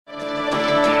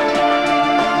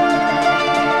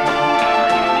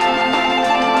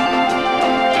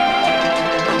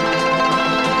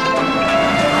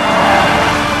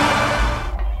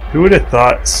Who would have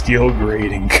thought steel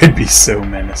grating could be so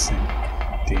menacing?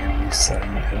 Damn you,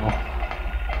 Silent Hill.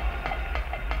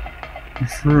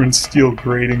 You've ruined steel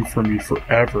grating for me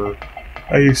forever.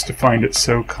 I used to find it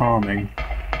so calming.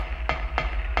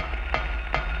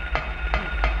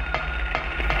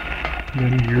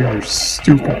 Then your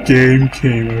stupid game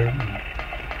came out.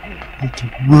 And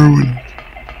to ruin it.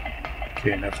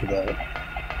 Okay, enough of that.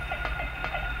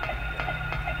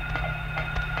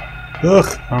 Ugh,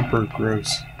 Humper,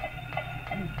 gross.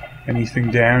 Anything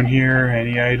down here?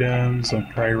 Any items? I'm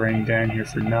probably running down here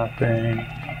for nothing.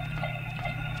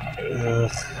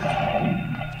 Ugh.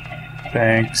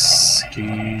 Thanks,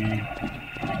 game.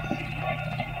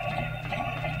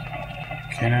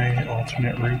 Can I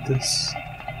alternate rate this?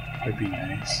 That'd be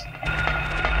nice.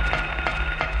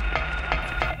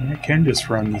 I can just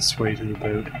run this way to the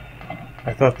boat.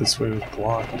 I thought this way was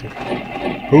blocked.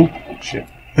 Oh, shit.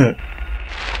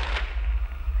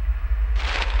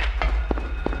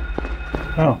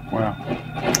 Oh, wow.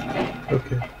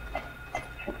 Okay.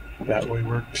 That way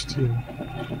worked too.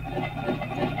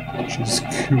 Which is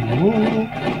cool.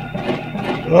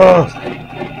 Ugh!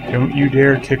 Don't you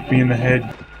dare kick me in the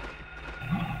head.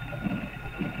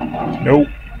 Nope.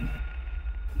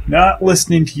 Not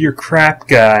listening to your crap,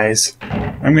 guys.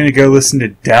 I'm gonna go listen to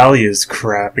Dahlia's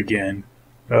crap again.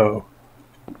 Oh.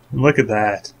 Look at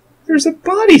that. There's a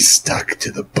body stuck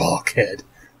to the bulkhead.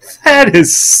 That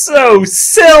is so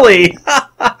silly!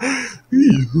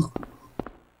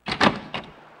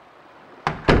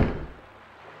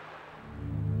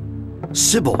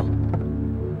 Sybil!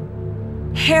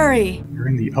 Harry! You're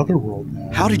in the other world now.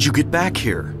 How did you get back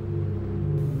here?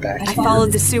 Back I here?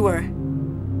 followed the sewer.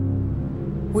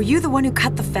 Were you the one who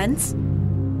cut the fence?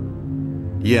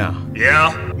 Yeah.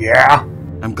 Yeah?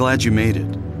 I'm glad you made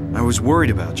it. I was worried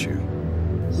about you.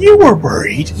 You were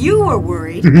worried? You were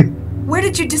worried? Where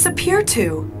did you disappear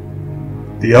to?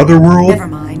 The other world? Never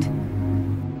mind.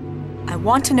 I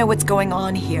want to know what's going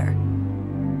on here.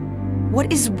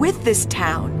 What is with this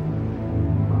town?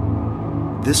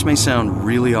 This may sound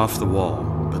really off the wall,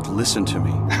 but listen to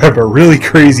me. I have a really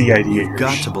crazy idea. You've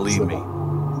got to believe me.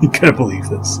 You gotta believe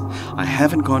this. I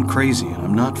haven't gone crazy, and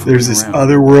I'm not fooling There's this around.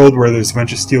 other world where there's a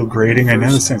bunch of steel grating. I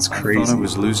know this sounds I crazy. thought I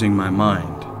was losing my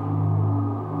mind.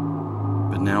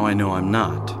 But now I know I'm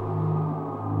not.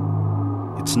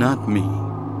 It's not me.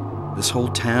 This whole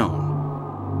town.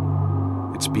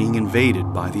 It's being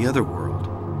invaded by the other world.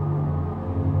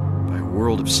 By a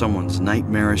world of someone's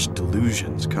nightmarish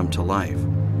delusions come to life.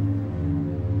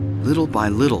 Little by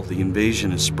little, the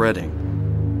invasion is spreading,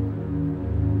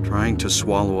 trying to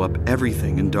swallow up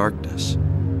everything in darkness.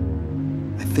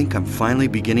 I think I'm finally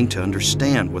beginning to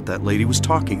understand what that lady was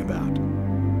talking about.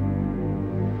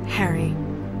 Harry,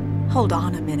 hold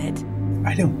on a minute.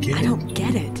 I don't get it. I don't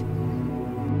get it.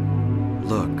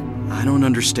 Look, I don't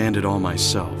understand it all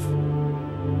myself.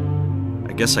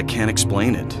 I guess I can't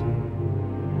explain it.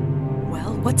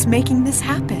 Well, what's making this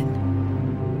happen?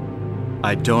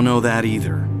 I don't know that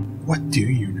either. What do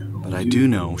you know? But I do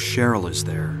know Cheryl is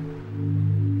there.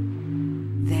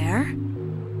 There?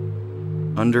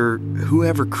 Under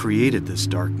whoever created this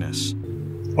darkness.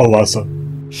 Alyssa.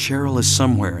 Cheryl is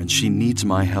somewhere and she needs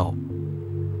my help.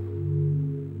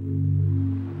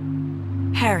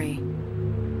 Harry,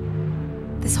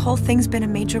 this whole thing's been a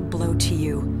major blow to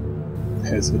you.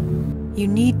 Has it? You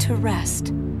need to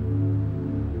rest.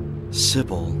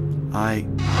 Sybil,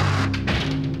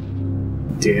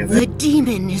 Damn The it.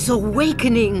 demon is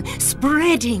awakening,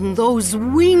 spreading those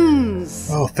wings.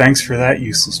 Oh, thanks for that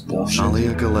useless bullshit.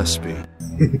 Alia Gillespie.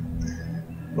 I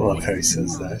love how he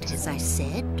says that. As I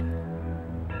said,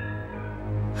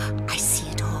 I see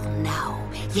it all now.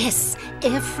 Yes,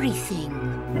 everything.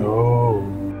 Oh.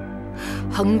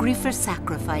 Hungry for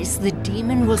sacrifice, the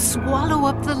demon will swallow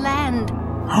up the land.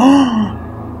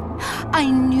 I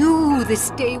knew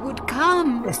this day would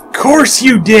come. Of course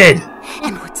you did!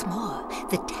 And what's more,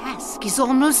 the task is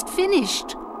almost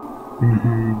finished.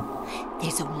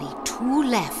 There's only 2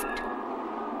 left.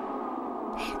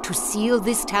 To seal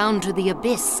this town to the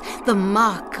abyss, the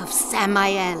mark of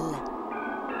Samael.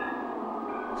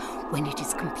 When it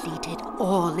is completed,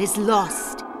 all is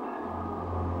lost.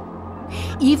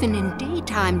 Even in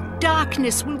daytime,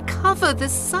 darkness will cover the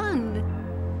sun.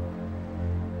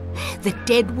 The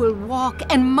dead will walk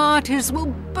and martyrs will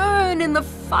burn in the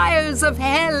fires of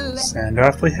hell. Sound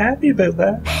awfully happy about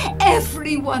that.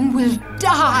 Everyone will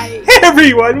die.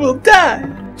 Everyone will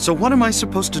die! So what am I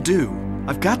supposed to do?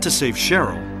 I've got to save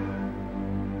Cheryl.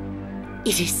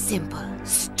 It is simple.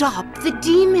 Stop the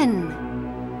demon.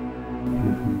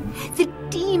 The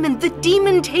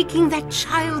demon taking that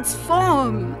child's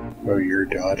form. Oh, your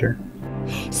daughter?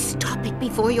 Stop it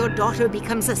before your daughter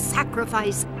becomes a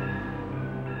sacrifice.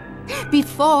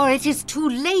 Before it is too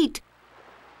late.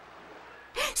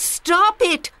 Stop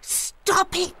it!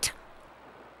 Stop it!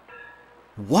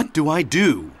 What do I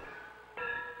do?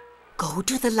 Go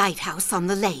to the lighthouse on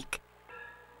the lake.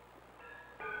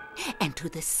 And to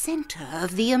the center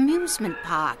of the amusement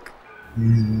park.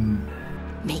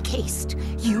 Make haste.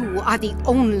 You are the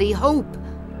only hope.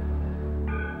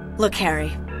 Look,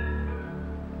 Harry.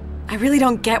 I really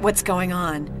don't get what's going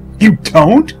on. You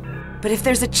don't? But if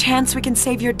there's a chance we can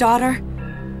save your daughter,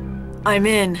 I'm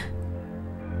in.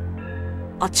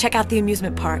 I'll check out the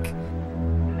amusement park.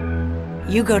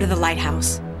 You go to the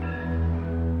lighthouse.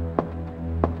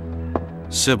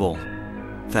 Sybil,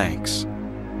 thanks.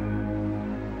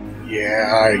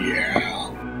 Yeah.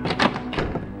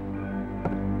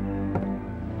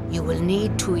 You will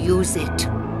need to use it.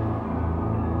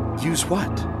 Use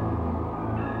what?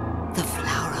 The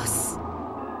Phelous.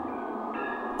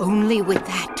 Only with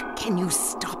that can you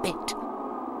stop it.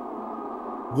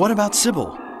 What about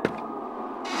Sybil?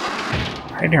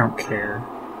 I don't care.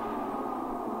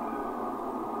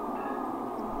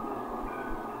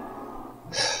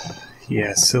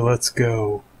 Yeah, so let's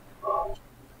go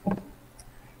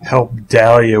help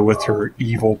Dahlia with her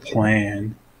evil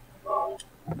plan.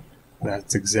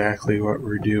 That's exactly what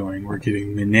we're doing. We're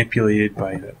getting manipulated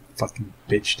by that fucking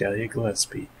bitch Dahlia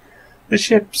Gillespie. The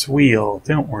ship's wheel.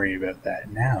 Don't worry about that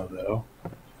now, though.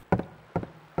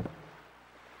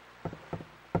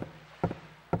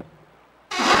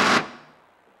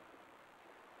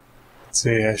 So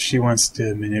yeah, she wants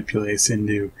to manipulate us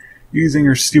into using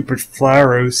her stupid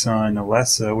Phelous on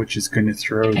Alessa, which is going to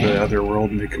throw the other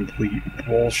world into complete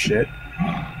bullshit.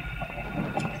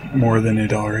 More than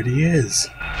it already is.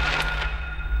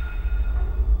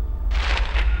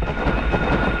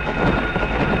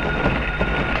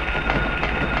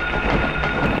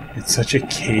 It's such a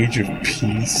cage of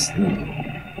peace.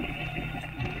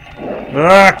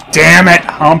 Ah, damn it,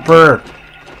 Humper!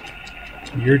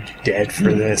 You're dead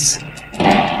for this.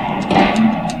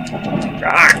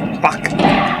 Ah, fuck!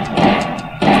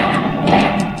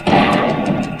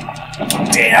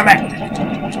 Damn it!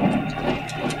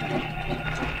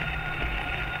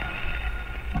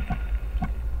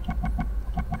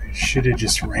 I should have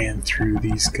just ran through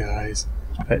these guys.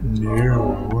 But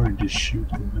no, I wanted to shoot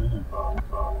them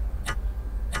up.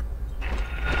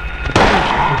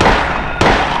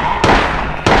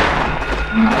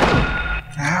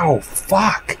 Ow,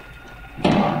 fuck!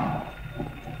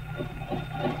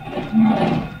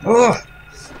 Ugh!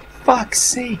 Fuck's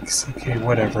sakes! Okay,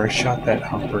 whatever, I shot that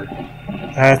Humper.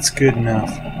 That's good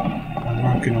enough. I'm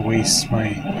not gonna waste my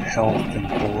health and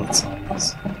bullets on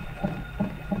this.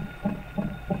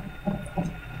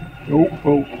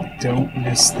 Oh, don't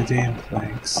miss the damn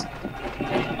planks.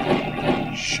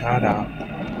 Shut up.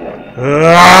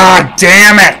 Ah,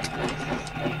 damn it!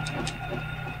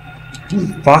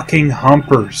 Fucking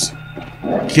Humpers.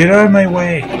 Get out of my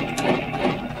way.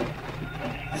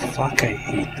 Fuck, I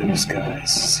hate those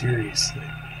guys. Seriously.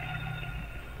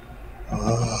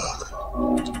 Ugh.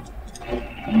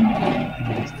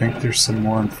 I think there's some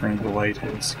more in front of the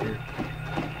lighthouse here.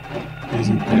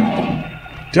 Isn't there?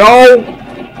 Don't!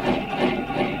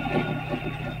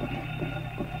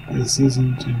 This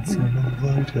isn't in front of the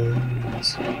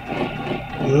lighthouse.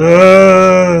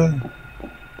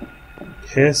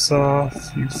 Piss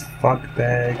off, you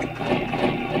fuckbag.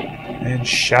 And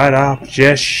shut up,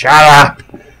 just shut up!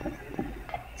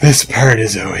 This part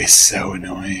is always so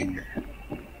annoying.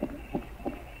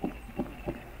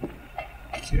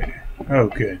 Okay. Oh,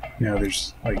 good. Now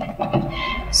there's, like,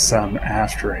 some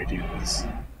after I do this.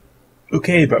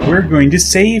 Okay, but we're going to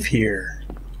save here.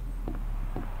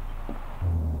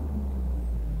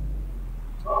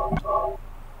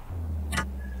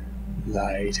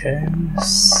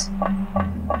 Lighthouse.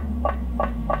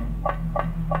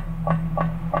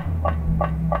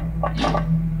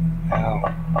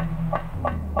 Ow.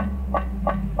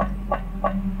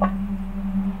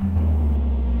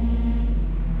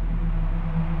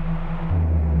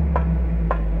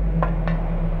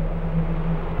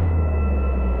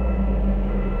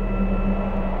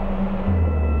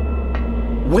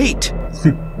 Wait!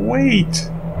 Wait!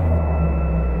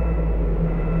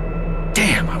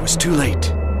 Damn, I was too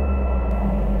late.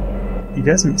 He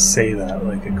doesn't say that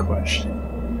like a question.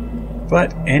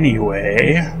 But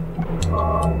anyway...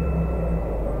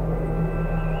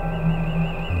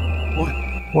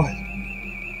 What?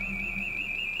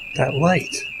 That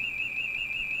light.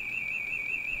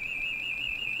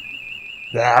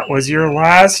 That was your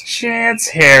last chance,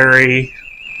 Harry.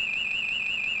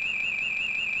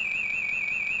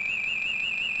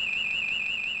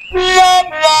 No!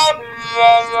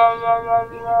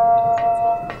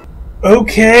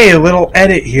 Okay, a little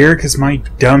edit here, because my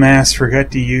dumbass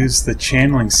forgot to use the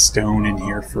channeling stone in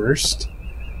here first.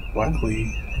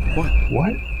 Luckily... What?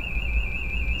 What?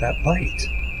 That light.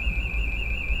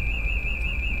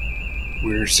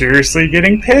 We're seriously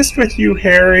getting pissed with you,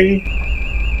 Harry.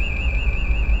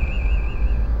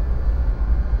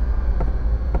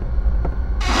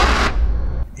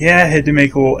 Yeah, I had to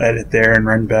make a little edit there and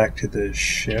run back to the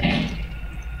ship.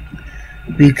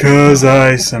 Because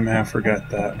I somehow forgot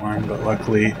that one, but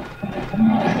luckily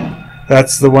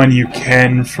that's the one you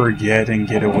can forget and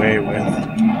get away with.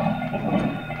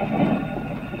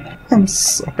 I'm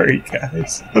sorry,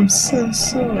 guys. I'm so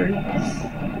sorry.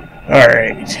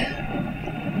 Alright.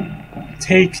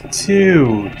 Take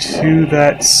 2 to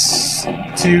that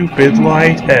stupid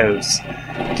lighthouse.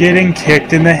 Getting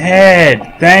kicked in the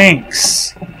head.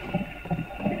 Thanks.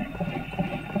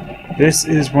 This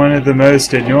is one of the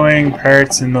most annoying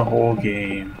parts in the whole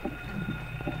game.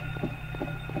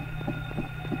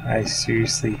 I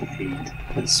seriously hate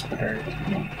this part.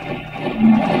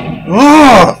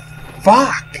 Oh,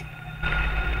 fuck!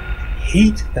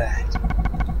 Hate that.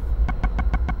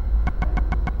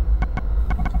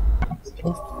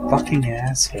 Little fucking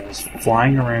assholes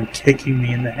flying around kicking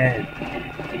me in the head.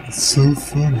 It's so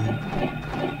funny.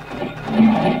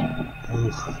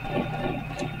 Ugh.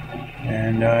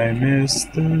 And I miss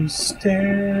those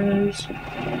stairs.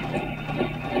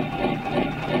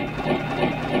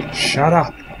 Shut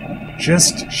up.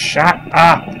 Just shut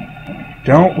up.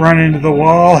 Don't run into the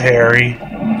wall, Harry.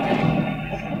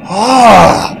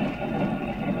 Ah!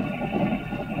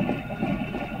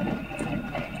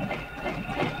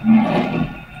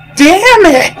 Damn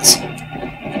it!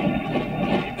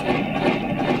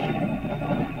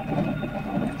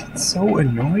 I get so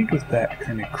annoyed with that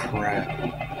kind of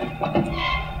crap.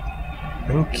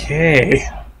 Okay.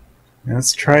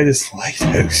 Let's try this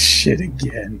lighthouse shit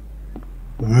again.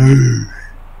 Ugh.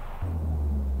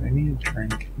 I need a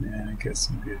drink. Nah, I guess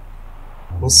I'm good.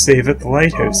 We'll save at the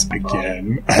lighthouse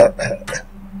again.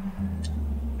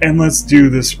 And let's do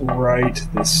this right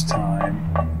this time.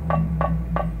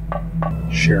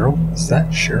 Cheryl? Is that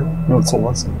Cheryl? No, it's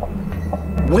Alyssa.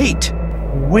 Wait!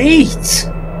 Wait!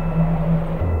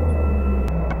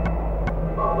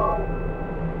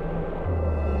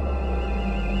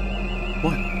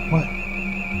 What? What?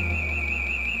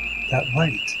 That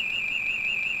light.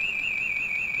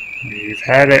 We've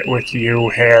had it with you,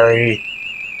 Harry.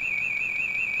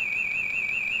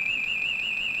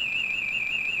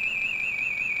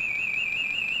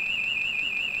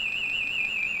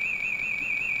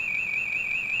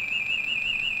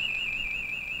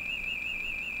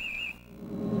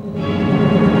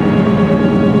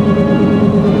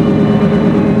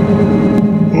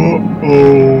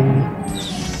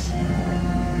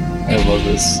 I love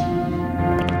this.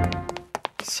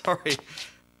 Sorry.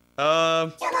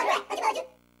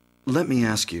 Let me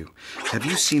ask you, have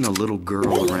you seen a little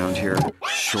girl around here?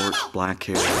 Short, black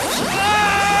hair.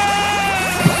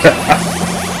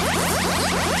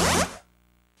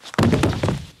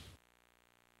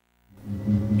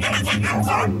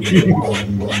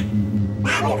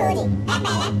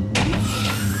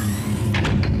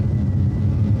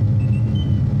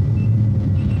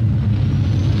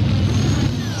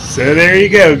 So there you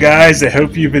go, guys. I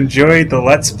hope you've enjoyed the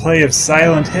Let's Play of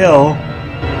Silent Hill.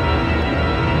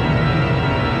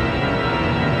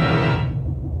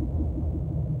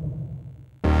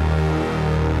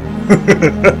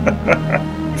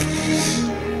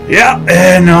 Yeah,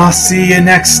 and I'll see you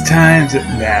next time.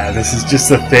 Nah, this is just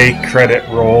a fake credit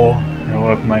roll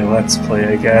of my Let's Play,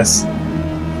 I guess.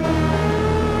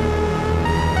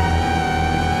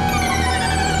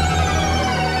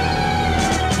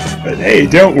 But hey,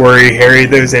 don't worry, Harry,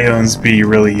 those aliens will be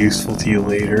really useful to you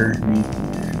later. I mean,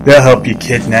 they'll help you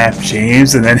kidnap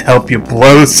James and then help you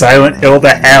blow Silent Hill to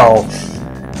hell.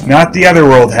 Not the other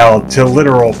world hell, to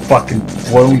literal fucking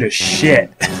blown to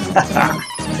shit.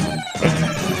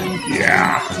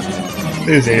 Yeah.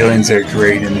 Those aliens are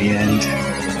great in the end.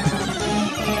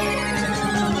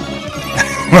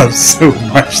 I love so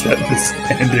much that this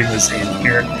ending was in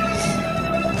here.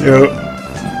 You know,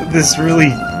 this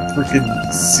really freaking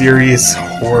serious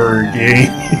horror game.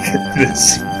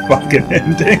 This fucking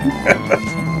ending.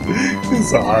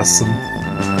 It's awesome.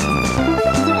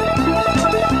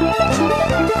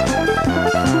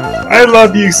 I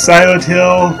love you, Silent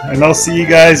Hill, and I'll see you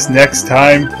guys next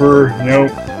time for,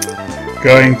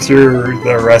 going through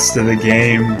the rest of the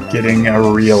game, getting a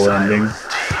real ending.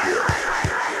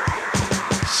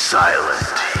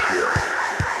 Silent Hill.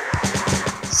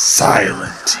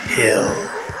 Silent Hill.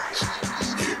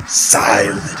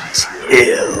 Silent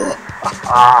Hill.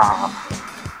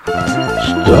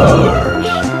 Star.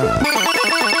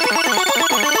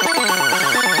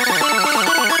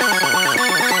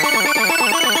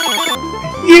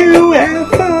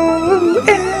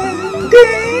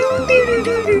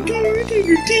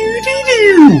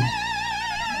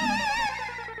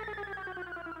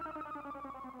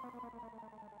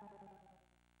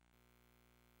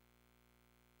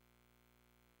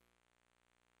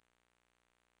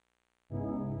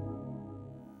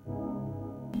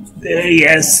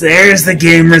 Yes, there's the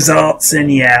game results,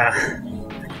 and yeah,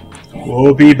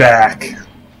 we'll be back.